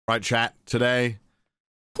Right, chat, today,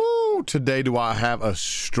 today do I have a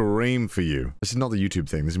stream for you. This is not the YouTube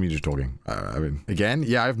thing, this is me just talking. I mean, again,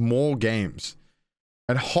 yeah, I have more games.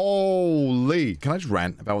 And holy, can I just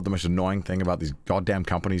rant about what the most annoying thing about these goddamn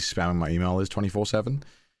companies spamming my email is 24/7?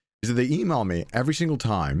 Is that they email me every single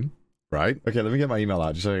time, right? Okay, let me get my email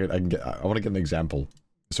out just so I can get, I want to get an example.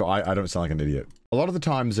 So I don't sound like an idiot. A lot of the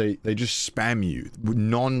times they just spam you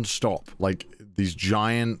non-stop, like these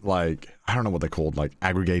giant, like, I don't know what they're called, like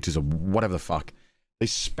aggregators or whatever the fuck. They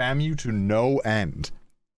spam you to no end.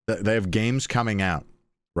 They have games coming out,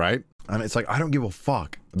 right? And it's like, I don't give a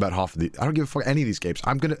fuck about half of the, I don't give a fuck any of these games.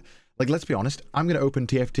 I'm gonna, like, let's be honest, I'm gonna open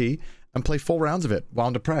TFT and play 4 rounds of it while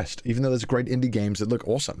I'm depressed, even though there's great indie games that look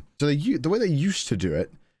awesome. So the way they used to do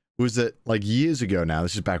it was that, like, years ago now,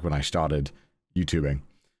 this is back when I started YouTubing,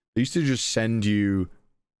 they used to just send you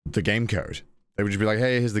the game code. They would just be like,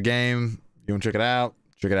 hey, here's the game. You want to check it out?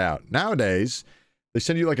 Check it out. Nowadays, they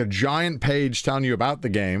send you like a giant page telling you about the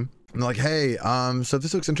game. And they're like, hey, so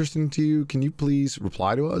this looks interesting to you. Can you please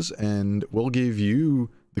reply to us? And we'll give you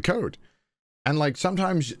the code. And like,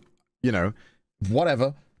 sometimes, you know,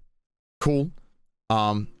 whatever, cool.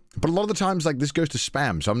 But a lot of the times, like, this goes to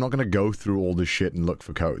spam, so I'm not gonna go through all this shit and look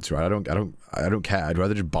for codes, right? I don't care. I'd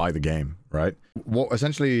rather just buy the game, right? Well,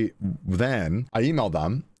 essentially, then I emailed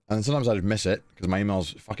them, and sometimes I just miss it because my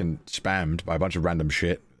email's fucking spammed by a bunch of random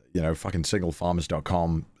shit, you know, fucking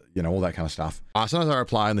singlefarmers.com, you know, all that kind of stuff. Sometimes I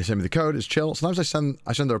reply and they send me the code. It's chill. Sometimes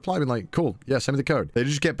I send the reply being like, cool, yeah, send me the code. They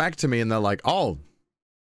just get back to me and they're like, oh,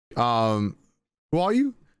 who are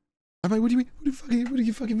you? I'm like, what do you mean? What do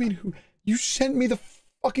you fucking mean? Who? You sent me the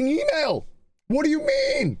fucking email. What do you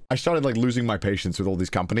mean? I started like losing my patience with all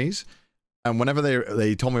these companies, and whenever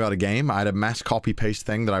they told me about a game, I had a mass copy paste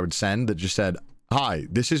thing that I would send that just said, hi,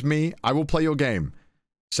 this is me, I will play your game,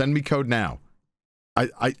 send me code now.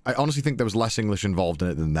 I honestly think there was less English involved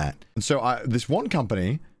in it than that. And so this one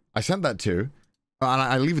company I sent that to, and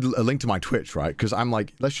I leave a link to my Twitch, right? Because I'm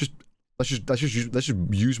like, let's just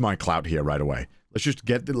use my clout here right away. Let's just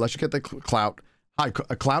get the clout. Hi,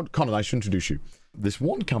 Clout, Connor, I should introduce you. This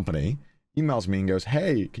one company emails me and goes,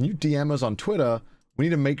 hey, can you DM us on Twitter? We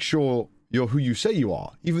need to make sure you're who you say you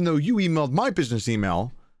are. Even though you emailed my business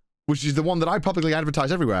email, which is the one that I publicly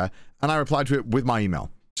advertise everywhere, and I replied to it with my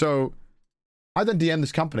email. So I then DM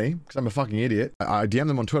this company, because I'm a fucking idiot. I DM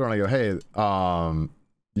them on Twitter and I go, hey,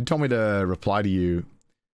 you told me to reply to you.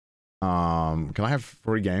 Can I have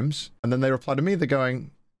free games? And then they reply to me, they're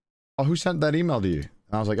going, oh, who sent that email to you?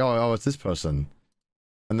 And I was like, oh, it's this person.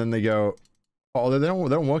 And then they go, oh, they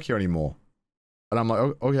don't work here anymore. And I'm like,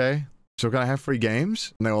 oh, okay. So can I have free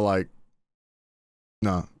games? And they were like,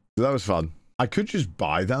 no. So that was fun. I could just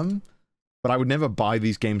buy them, but I would never buy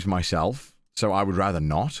these games myself. So I would rather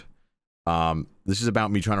not. This is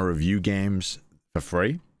about me trying to review games for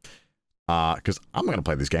free. Because I'm not going to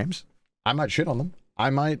play these games. I might shit on them. I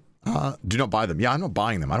might do not buy them. Yeah, I'm not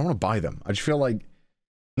buying them. I don't want to buy them. I just feel like,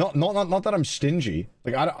 not that I'm stingy.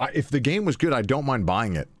 Like, if the game was good, I don't mind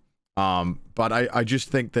buying it. But I just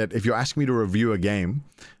think that if you're asking me to review a game,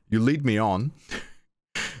 you lead me on,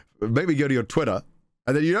 maybe go to your Twitter,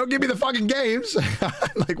 and then you don't give me the fucking games.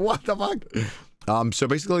 Like, what the fuck? So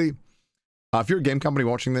basically, if you're a game company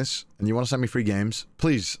watching this and you want to send me free games,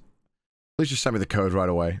 please just send me the code right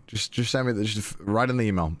away. Just send me just write in the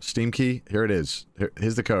email. Steam key, here it is.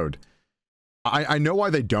 Here's the code. I know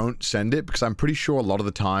why they don't send it, because I'm pretty sure a lot of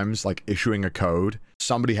the times, like, issuing a code,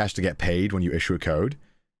 somebody has to get paid when you issue a code.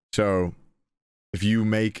 So if you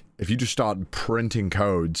just start printing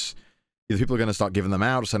codes, either people are going to start giving them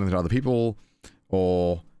out or sending them to other people,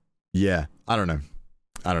 or yeah, I don't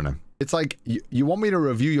know. It's like, you want me to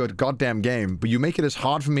review your goddamn game, but you make it as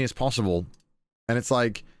hard for me as possible. And it's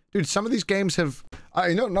like, dude, some of these games have,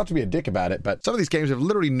 I know not to be a dick about it, but some of these games have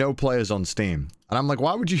literally no players on Steam. And I'm like,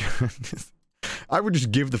 why would you? I would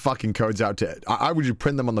just give the fucking codes out to, I would just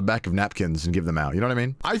print them on the back of napkins and give them out. You know what I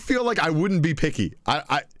mean? I feel like I wouldn't be picky.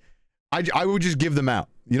 I would just give them out.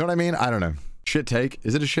 You know what I mean? I don't know. Shit take.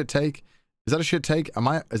 Is it a shit take? Is that a shit take?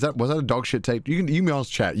 Was that a dog shit take? You can email us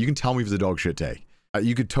chat. You can tell me if it's a dog shit take.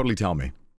 You could totally tell me.